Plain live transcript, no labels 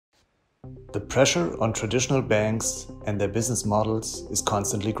The pressure on traditional banks and their business models is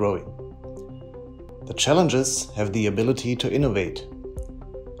constantly growing. The challenges have the ability to innovate,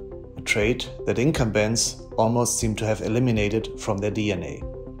 a trait that incumbents almost seem to have eliminated from their DNA.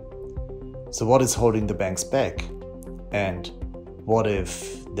 So what is holding the banks back? And what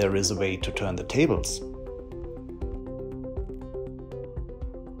if there is a way to turn the tables?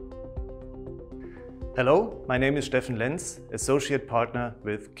 Hello, my name is Steffen Lentz, Associate Partner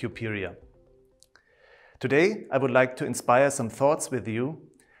with Cuperia. Today, I would like to inspire some thoughts with you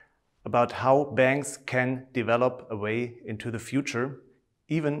about how banks can develop a way into the future,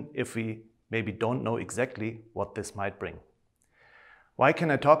 even if we maybe don't know exactly what this might bring. Why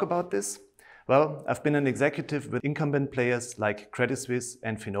can I talk about this? Well, I've been an executive with incumbent players like Credit Suisse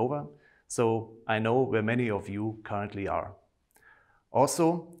and Finova, so I know where many of you currently are.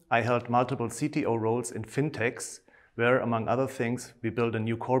 Also, I held multiple CTO roles in Fintechs, where, among other things, we built a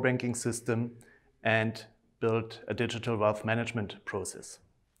new core banking system and built a digital wealth management process.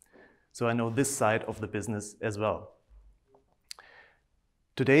 So I know this side of the business as well.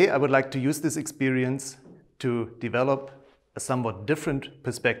 Today, I would like to use this experience to develop a somewhat different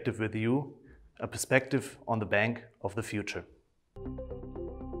perspective with you, a perspective on the bank of the future.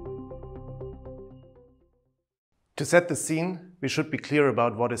 To set the scene, we should be clear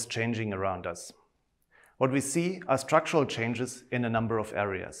about what is changing around us. What we see are structural changes in a number of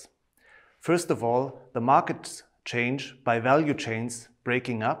areas. First of all, the markets change by value chains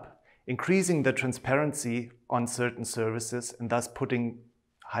breaking up, increasing the transparency on certain services and thus putting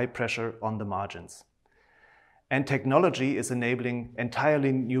high pressure on the margins. And technology is enabling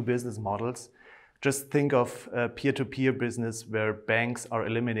entirely new business models. Just think of a peer-to-peer business where banks are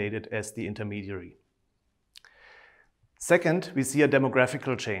eliminated as the intermediary. Second, we see a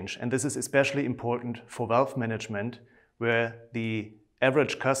demographical change, and this is especially important for wealth management, where the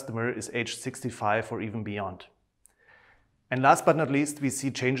average customer is aged 65 or even beyond. And last but not least, we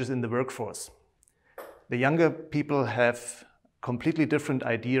see changes in the workforce. The younger people have a completely different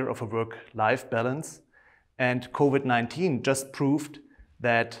idea of a work-life balance, and COVID-19 just proved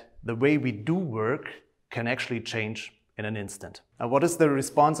that the way we do work can actually change in an instant. Now, what is the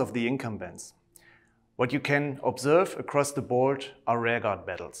response of the incumbents? What you can observe across the board are rearguard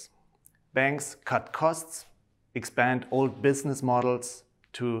battles. Banks cut costs, expand old business models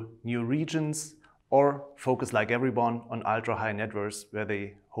to new regions, or focus like everyone on ultra-high net worths where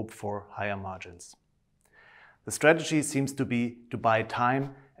they hope for higher margins. The strategy seems to be to buy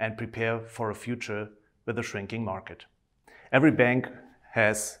time and prepare for a future with a shrinking market. Every bank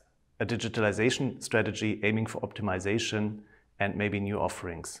has a digitalization strategy aiming for optimization and maybe new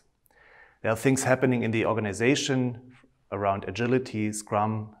offerings. There are things happening in the organization around agility,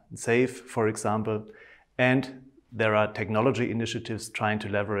 Scrum, SAFe, for example, and there are technology initiatives trying to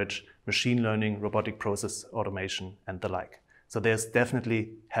leverage machine learning, robotic process automation, and the like. So there's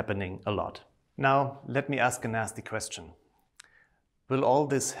definitely happening a lot. Now, let me ask a nasty question. Will all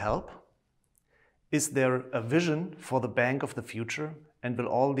this help? Is there a vision for the bank of the future, and will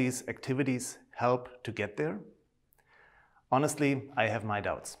all these activities help to get there? Honestly, I have my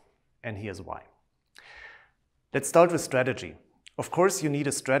doubts. And here's why. Let's start with strategy. Of course, you need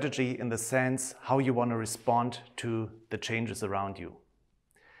a strategy in the sense how you want to respond to the changes around you.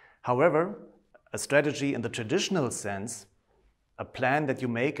 However, a strategy in the traditional sense, a plan that you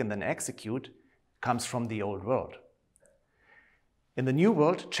make and then execute, comes from the old world. In the new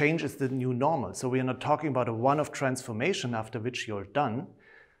world, change is the new normal. So we are not talking about a one-off transformation after which you're done.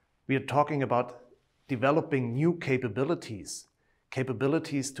 We are talking about developing new capabilities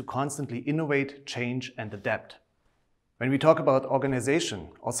to constantly innovate, change, and adapt. When we talk about organization,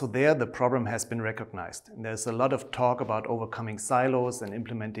 also there the problem has been recognized. And there's a lot of talk about overcoming silos and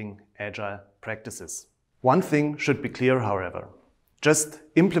implementing agile practices. One thing should be clear, however. Just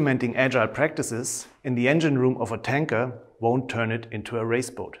implementing agile practices in the engine room of a tanker won't turn it into a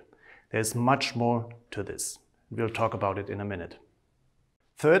raceboat. There's much more to this. We'll talk about it in a minute.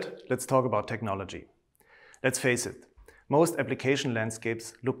 Third, let's talk about technology. Let's face it. Most application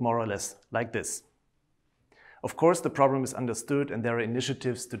landscapes look more or less like this. Of course, the problem is understood and there are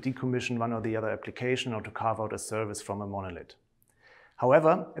initiatives to decommission one or the other application or to carve out a service from a monolith.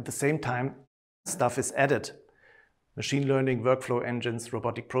 However, at the same time, stuff is added. Machine learning, workflow engines,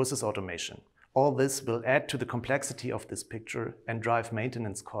 robotic process automation. All this will add to the complexity of this picture and drive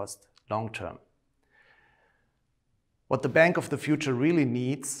maintenance costs long term. What the bank of the future really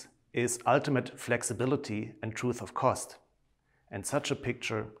needs is ultimate flexibility and truth of cost. And such a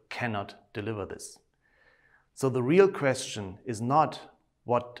picture cannot deliver this. So the real question is not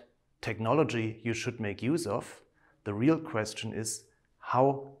what technology you should make use of. The real question is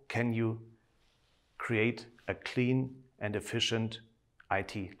how can you create a clean and efficient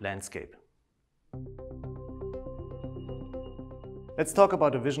IT landscape. Let's talk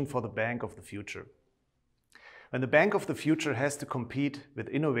about a vision for the bank of the future. When the bank of the future has to compete with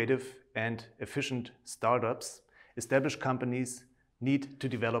innovative and efficient startups, established companies need to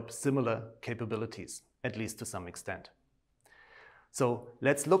develop similar capabilities, at least to some extent. So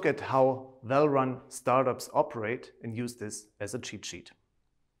let's look at how well-run startups operate and use this as a cheat sheet.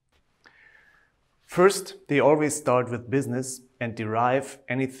 First, they always start with business and derive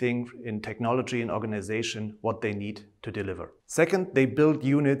anything in technology and organization what they need to deliver. Second, they build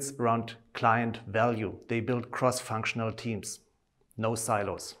units around client value. They build cross-functional teams, no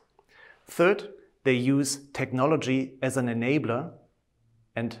silos. Third, they use technology as an enabler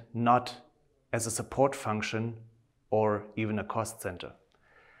and not as a support function or even a cost center.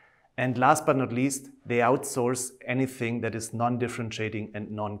 And last but not least, they outsource anything that is non-differentiating and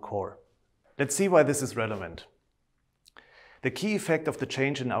non-core. Let's see why this is relevant. The key effect of the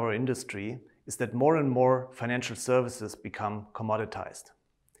change in our industry is that more and more financial services become commoditized.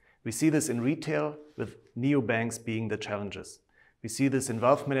 We see this in retail, with neobanks being the challenges. We see this in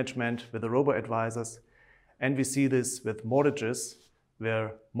wealth management with the robo-advisors, and we see this with mortgages,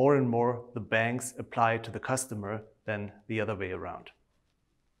 where more and more the banks apply to the customer than the other way around.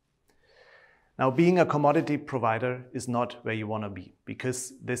 Now, being a commodity provider is not where you want to be,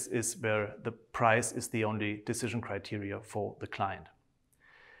 because this is where the price is the only decision criteria for the client.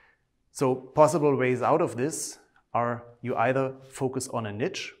 So possible ways out of this are you either focus on a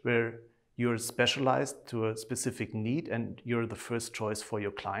niche where you're specialized to a specific need and you're the first choice for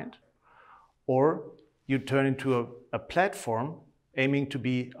your client, or you turn into a platform aiming to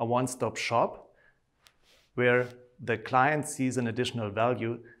be a one-stop shop where the client sees an additional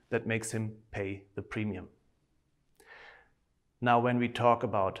value that makes him pay the premium. Now, when we talk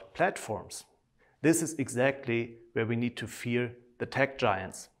about platforms, this is exactly where we need to fear the tech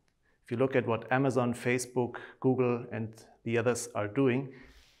giants. If you look at what Amazon, Facebook, Google, and the others are doing,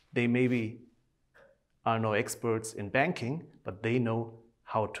 they maybe are no experts in banking, but they know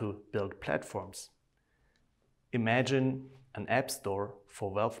how to build platforms. Imagine an app store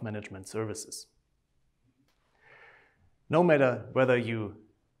for wealth management services. No matter whether you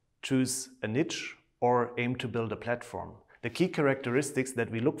choose a niche or aim to build a platform, the key characteristics that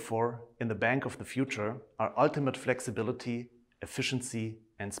we look for in the bank of the future are ultimate flexibility, efficiency,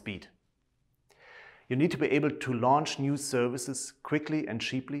 and speed. You need to be able to launch new services quickly and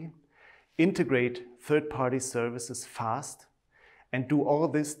cheaply, integrate third-party services fast, and do all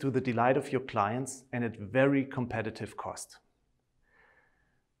this to the delight of your clients and at very competitive cost.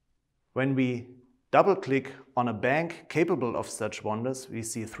 When we double-click on a bank capable of such wonders, we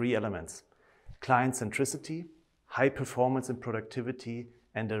see three elements: client centricity, high performance and productivity,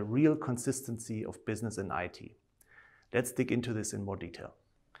 and a real consistency of business and IT. Let's dig into this in more detail.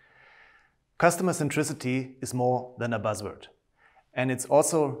 Customer centricity is more than a buzzword, and it's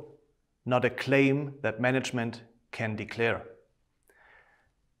also not a claim that management can declare.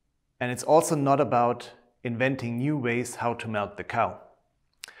 And it's also not about inventing new ways how to milk the cow.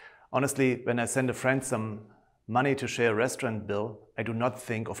 Honestly, when I send a friend some money to share a restaurant bill, I do not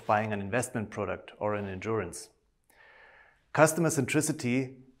think of buying an investment product or an insurance. Customer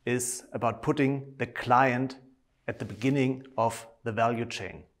centricity is about putting the client at the beginning of the value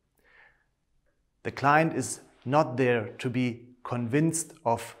chain. The client is not there to be convinced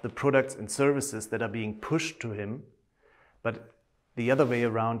of the products and services that are being pushed to him, but the other way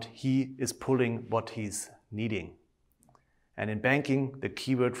around, he is pulling what he's needing. And in banking, the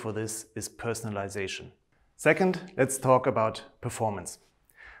keyword for this is personalization. Second, let's talk about performance.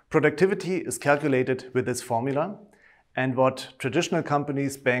 Productivity is calculated with this formula, and what traditional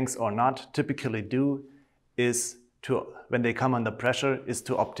companies, banks or not, typically do is when they come under pressure, is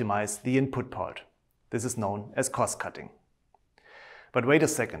to optimize the input part. This is known as cost cutting. But wait a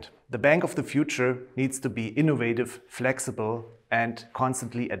second, the bank of the future needs to be innovative, flexible, and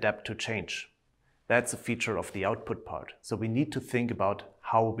constantly adapt to change. That's a feature of the output part. So we need to think about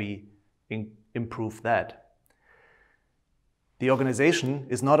how we improve that. The organization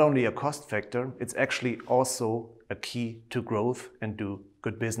is not only a cost factor, it's actually also a key to growth and do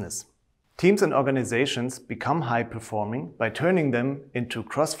good business. Teams and organizations become high-performing by turning them into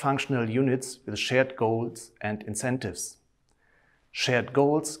cross-functional units with shared goals and incentives. Shared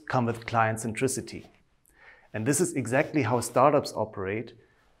goals come with client centricity. And this is exactly how startups operate,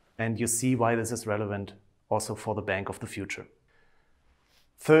 and you see why this is relevant also for the bank of the future.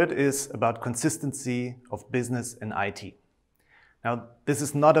 Third is about consistency of business and IT. Now, this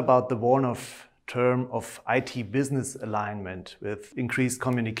is not about the Warren of term of IT business alignment with increased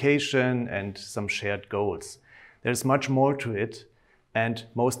communication and some shared goals. There's much more to it, and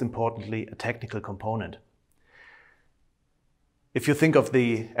most importantly, a technical component. If you think of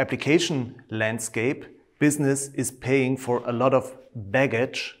the application landscape, business is paying for a lot of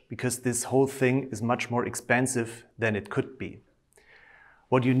baggage because this whole thing is much more expensive than it could be.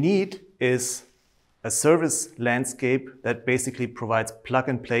 What you need is a service landscape that basically provides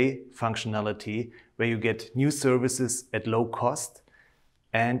plug-and-play functionality where you get new services at low cost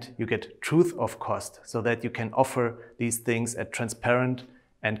and you get truth of cost so that you can offer these things at transparent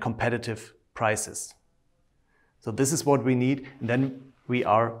and competitive prices. So this is what we need, and then we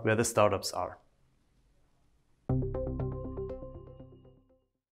are where the startups are.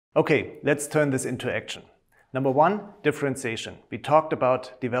 Okay, let's turn this into action. Number one, differentiation. We talked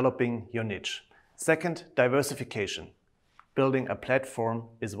about developing your niche. Second, diversification. Building a platform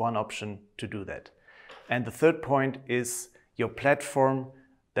is one option to do that. And the third point is your platform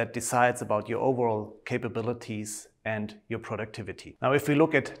that decides about your overall capabilities and your productivity. Now, if we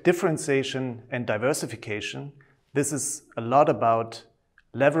look at differentiation and diversification, this is a lot about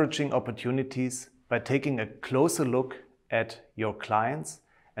leveraging opportunities by taking a closer look at your clients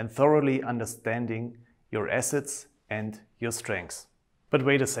and thoroughly understanding your assets and your strengths. But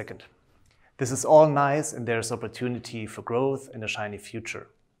wait a second. This is all nice and there's opportunity for growth and a shiny future.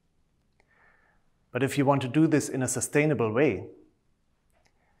 But if you want to do this in a sustainable way,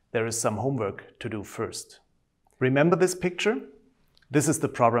 there is some homework to do first. Remember this picture? This is the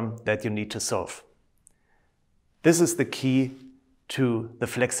problem that you need to solve. This is the key to the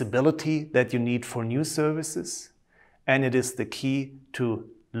flexibility that you need for new services, and it is the key to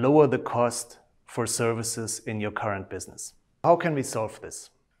lower the cost for services in your current business. How can we solve this?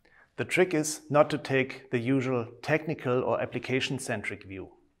 The trick is not to take the usual technical or application-centric view.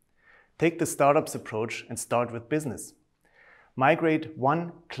 Take the startups approach and start with business. Migrate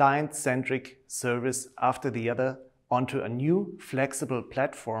one client-centric service after the other onto a new flexible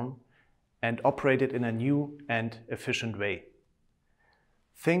platform and operate it in a new and efficient way.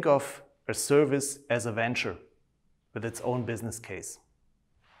 Think of a service as a venture with its own business case.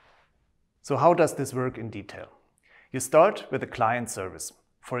 So how does this work in detail? You start with a client service.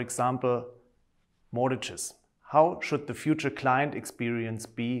 For example, mortgages. How should the future client experience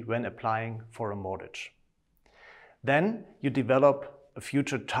be when applying for a mortgage? Then you develop a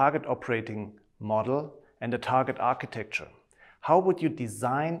future target operating model and a target architecture. How would you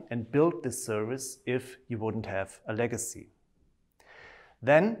design and build this service if you wouldn't have a legacy?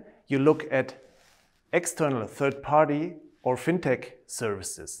 Then you look at external third-party or fintech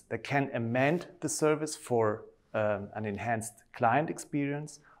services that can amend the service for an enhanced client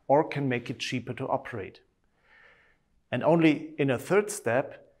experience or can make it cheaper to operate. And only in a third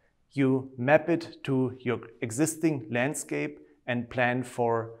step, you map it to your existing landscape and plan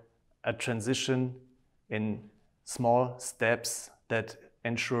for a transition in small steps that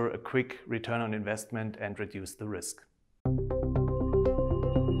ensure a quick return on investment and reduce the risk.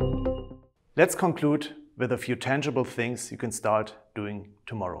 Let's conclude with a few tangible things you can start doing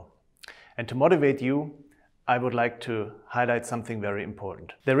tomorrow. And to motivate you, I would like to highlight something very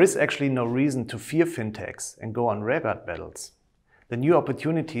important. There is actually no reason to fear fintechs and go on rearguard battles. The new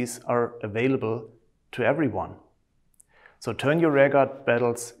opportunities are available to everyone. So turn your rearguard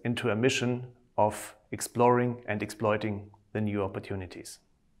battles into a mission of exploring and exploiting the new opportunities.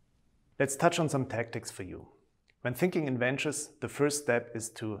 Let's touch on some tactics for you. When thinking in ventures, the first step is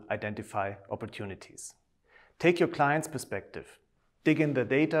to identify opportunities. Take your client's perspective. Dig in the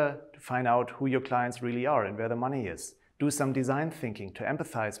data to find out who your clients really are and where the money is. Do some design thinking to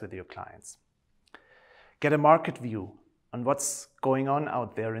empathize with your clients. Get a market view on what's going on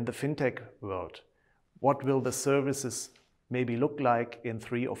out there in the fintech world. What will the services maybe look like in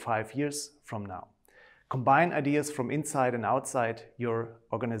 3 or 5 years from now? Combine ideas from inside and outside your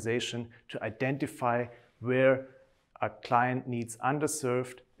organization to identify where a client needs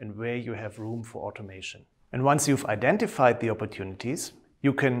underserved and where you have room for automation. And once you've identified the opportunities,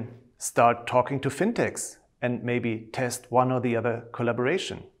 you can start talking to fintechs and maybe test one or the other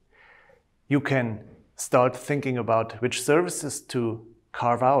collaboration. You can start thinking about which services to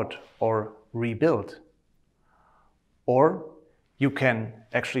carve out or rebuild. Or you can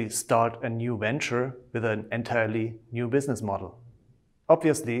actually start a new venture with an entirely new business model.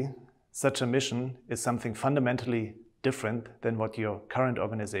 Obviously, such a mission is something fundamentally different than what your current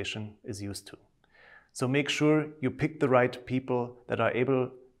organization is used to. So make sure you pick the right people that are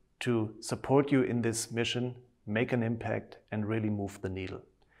able to support you in this mission, make an impact, and really move the needle.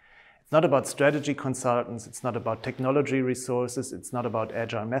 It's not about strategy consultants, it's not about technology resources, it's not about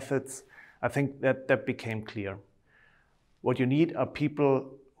agile methods. I think that became clear. What you need are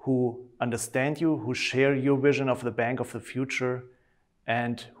people who understand you, who share your vision of the bank of the future,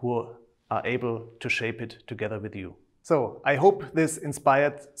 and who are able to shape it together with you. So I hope this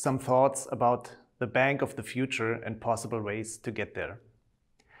inspired some thoughts about the bank of the future and possible ways to get there.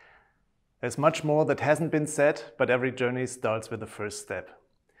 There's much more that hasn't been said, but every journey starts with the first step.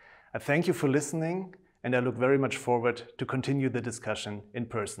 I thank you for listening, and I look very much forward to continue the discussion in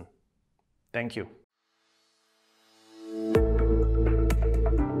person. Thank you.